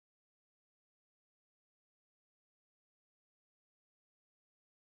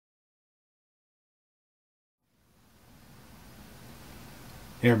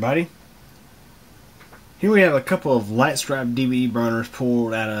Hey everybody, here we have a couple of light strap DVD burners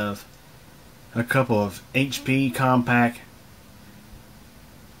pulled out of a couple of HP Compaq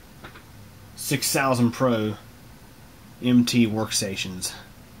 6000 Pro MT Workstations.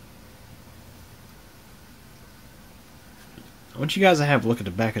 I want you guys to have a look at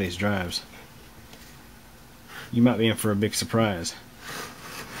the back of these drives. You might be in for a big surprise.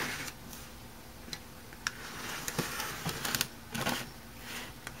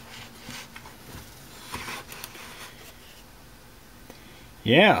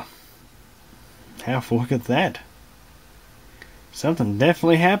 Yeah, have a look at that. Something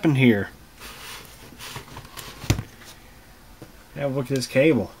definitely happened here. Have a look at this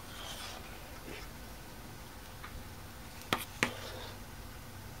cable.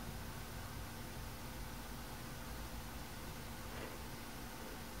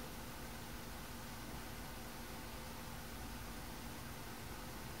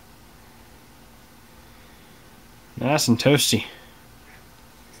 Nice and toasty.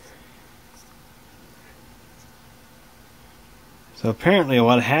 So apparently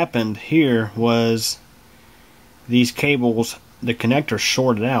what happened here was these cables, the connector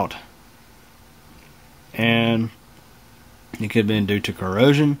shorted out, and it could have been due to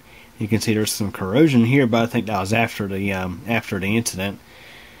corrosion. You can see there's some corrosion here, but I think that was after the incident.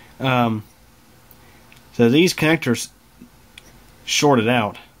 So these connectors shorted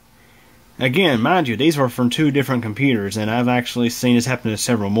out. Again, mind you, these were from two different computers, and I've actually seen this happen to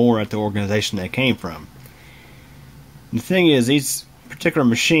several more at the organization they came from. The thing is, these particular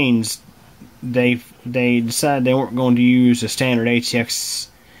machines, they decided they weren't going to use a standard ATX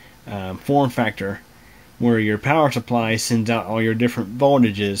form factor where your power supply sends out all your different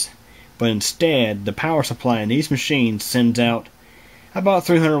voltages, but instead the power supply in these machines sends out about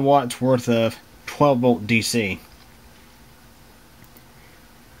 300 watts worth of 12 volt DC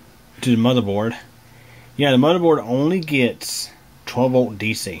to the motherboard. Yeah, the motherboard only gets 12 volt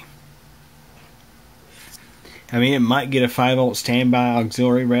DC. I mean, it might get a 5 volt standby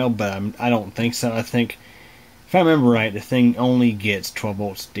auxiliary rail, but I don't think so. I think, if I remember right, the thing only gets 12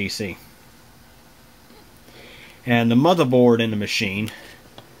 volts DC. And the motherboard in the machine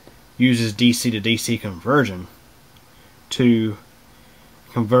uses DC to DC conversion to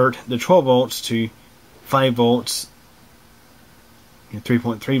convert the 12 volts to 5 volts and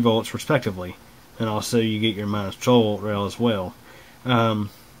 3.3 volts respectively. And also you get your minus 12 volt rail as well.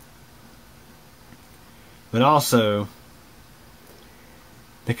 But also,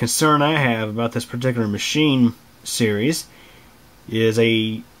 the concern I have about this particular machine series is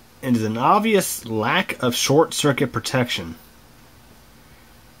an obvious lack of short circuit protection.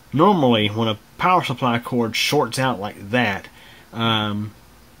 Normally, when a power supply cord shorts out like that,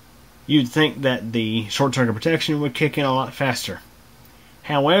 you'd think that the short circuit protection would kick in a lot faster.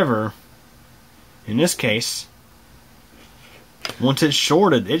 However, in this case, once it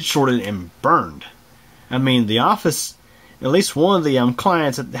shorted and burned. I mean, the office, at least one of the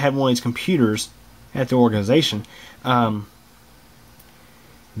clients that had one of these computers at the organization,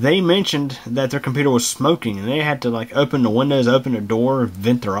 they mentioned that their computer was smoking, and they had to like open the windows, open the door,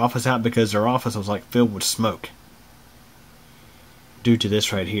 vent their office out because their office was like filled with smoke due to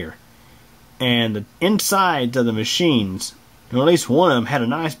this right here. And the insides of the machines, or at least one of them, had a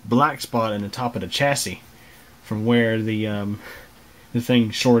nice black spot in the top of the chassis from where the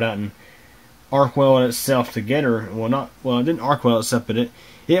thing shorted out and arc welded itself together. Well, it didn't arc weld itself, but it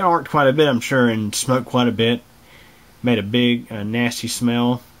arced quite a bit, I'm sure, and smoked quite a bit. Made a big, nasty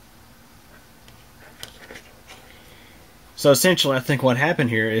smell. So essentially, I think what happened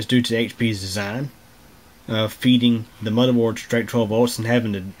here is due to HP's design of feeding the motherboard straight 12 volts and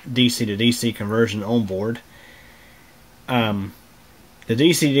having the DC to DC conversion on board. The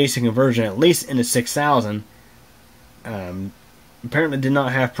DC to DC conversion, at least in the 6000, apparently did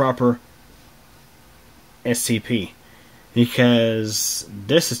not have proper SCP, because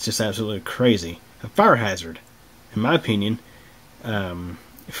this is just absolutely crazy. A fire hazard, in my opinion.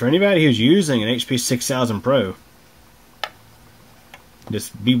 For anybody who's using an HP 6000 Pro,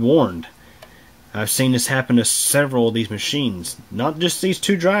 just be warned. I've seen this happen to several of these machines, not just these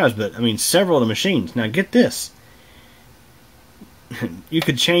two drives, but I mean several of the machines. Now get this, you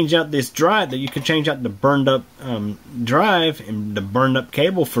could change out this drive, you could change out the burned up drive and the burned up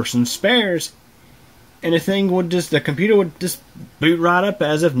cable for some spares, and the computer would just boot right up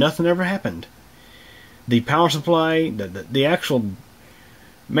as if nothing ever happened. The power supply, the actual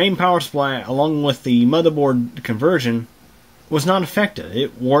main power supply, along with the motherboard conversion, was not affected.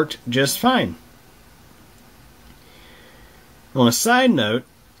 It worked just fine. On a side note,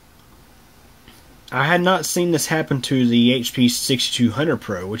 I had not seen this happen to the HP 6200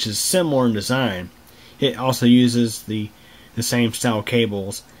 Pro, which is similar in design. It also uses the same style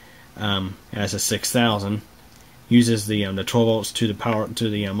cables as a 6000. Uses the 12 volts to the power to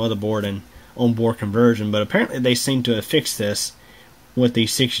the motherboard and onboard conversion, but apparently they seem to have fixed this with the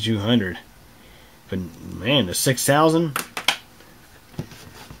 6200. But man, the 6000.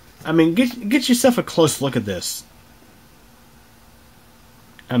 I mean, get yourself a close look at this.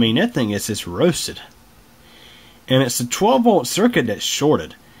 I mean, that thing is just roasted. And it's a 12 volt circuit that's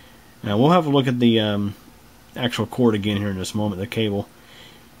shorted. Now, we'll have a look at the actual cord again here in just a moment, the cable.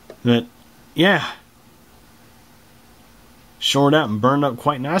 But, yeah. Shorted out and burned up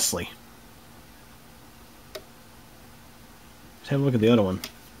quite nicely. Let's have a look at the other one.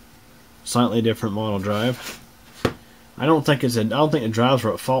 Slightly different model drive. I don't think the drives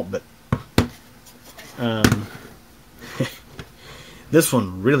were at fault, but this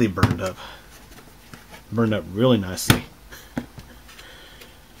one really burned up. Burned up really nicely.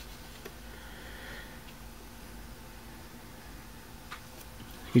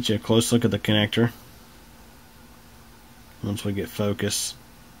 Get you a close look at the connector once we get focus.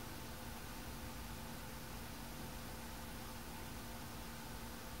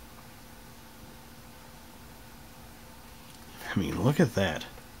 I mean, look at that.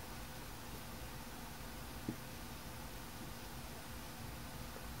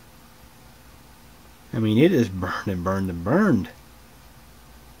 I mean, it is burned and burned and burned.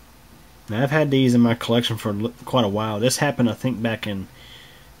 Now, I've had these in my collection for quite a while. This happened, I think, back in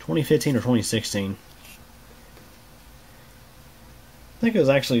 2015 or 2016. I think it was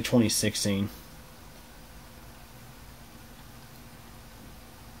actually 2016.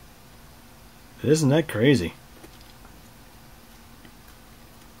 Isn't that crazy?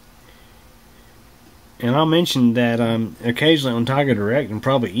 And I'll mention that occasionally on Tiger Direct and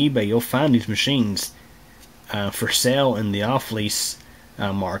probably eBay, you'll find these machines for sale in the off-lease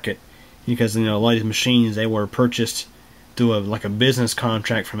market, because a lot of these machines, they were purchased through like a business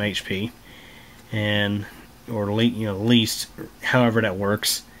contract from HP, and or leased, however that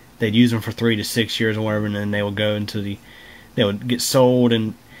works. They'd use them for 3 to 6 years or whatever, and then they would go into they would get sold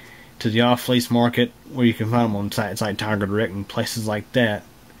and to the off-lease market, where you can find them on sites like Tiger Direct and places like that.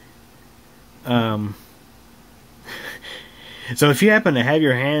 So if you happen to have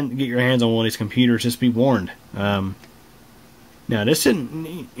get your hands on one of these computers, just be warned. Now, this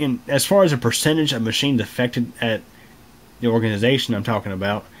isn't, as far as a percentage of machines affected at the organization I'm talking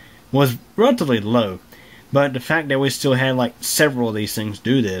about, was relatively low. But the fact that we still had like several of these things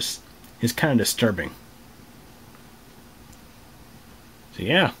do this is kind of disturbing. So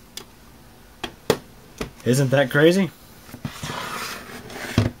yeah, isn't that crazy?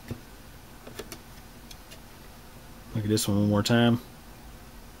 Look at this one more time.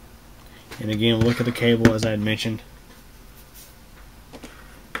 And again, we'll look at the cable as I had mentioned.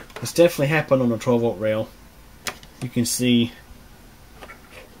 This definitely happened on a 12 volt rail. You can see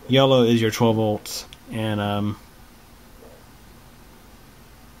yellow is your 12 volts, and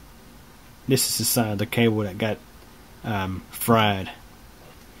this is the side of the cable that got fried,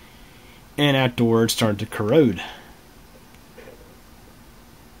 and afterwards started to corrode.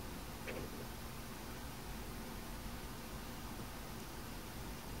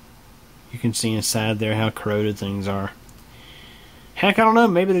 You can see inside there how corroded things are. Heck, I don't know.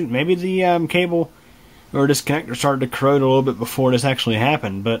 Maybe the cable or this connector started to corrode a little bit before this actually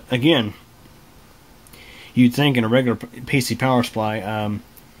happened. But again, you'd think in a regular PC power supply,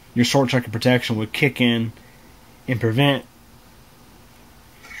 your short circuit protection would kick in and prevent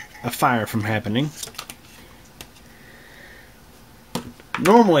a fire from happening.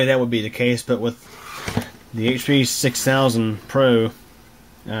 Normally that would be the case, but with the HP 6000 Pro,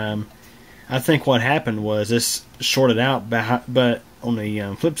 I think what happened was this shorted out, but on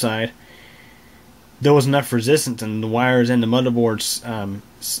the flip side, there was enough resistance in the wires and the motherboard's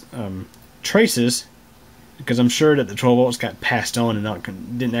traces, because I'm sure that the 12 volts got passed on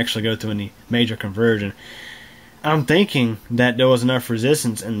and didn't actually go through any major conversion. I'm thinking that there was enough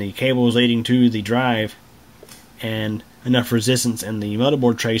resistance in the cables leading to the drive and enough resistance in the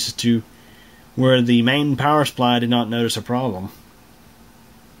motherboard traces to where the main power supply did not notice a problem.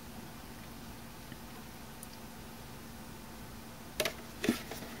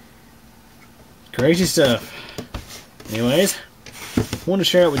 Crazy stuff. Anyways, I want to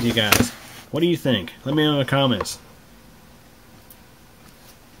share it with you guys. What do you think? Let me know in the comments.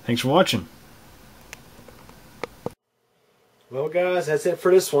 Thanks for watching. Well guys, that's it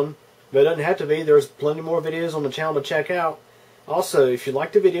for this one. But it doesn't have to be. There's plenty more videos on the channel to check out. Also, if you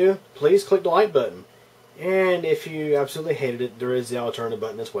liked the video, please click the like button. And if you absolutely hated it, there is the alternative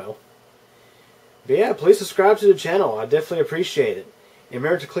button as well. But yeah, please subscribe to the channel. I definitely appreciate it. And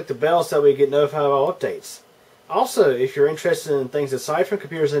remember to click the bell so that we get notified of all updates. Also, if you're interested in things aside from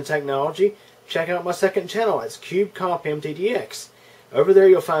computers and technology, check out my second channel. It's HP Compaq MTDX. Over there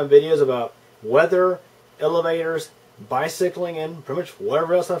you'll find videos about weather, elevators, bicycling, and pretty much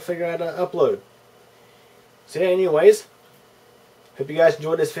whatever else I figure out to upload. So yeah, anyways, hope you guys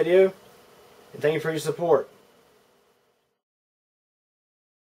enjoyed this video, and thank you for your support.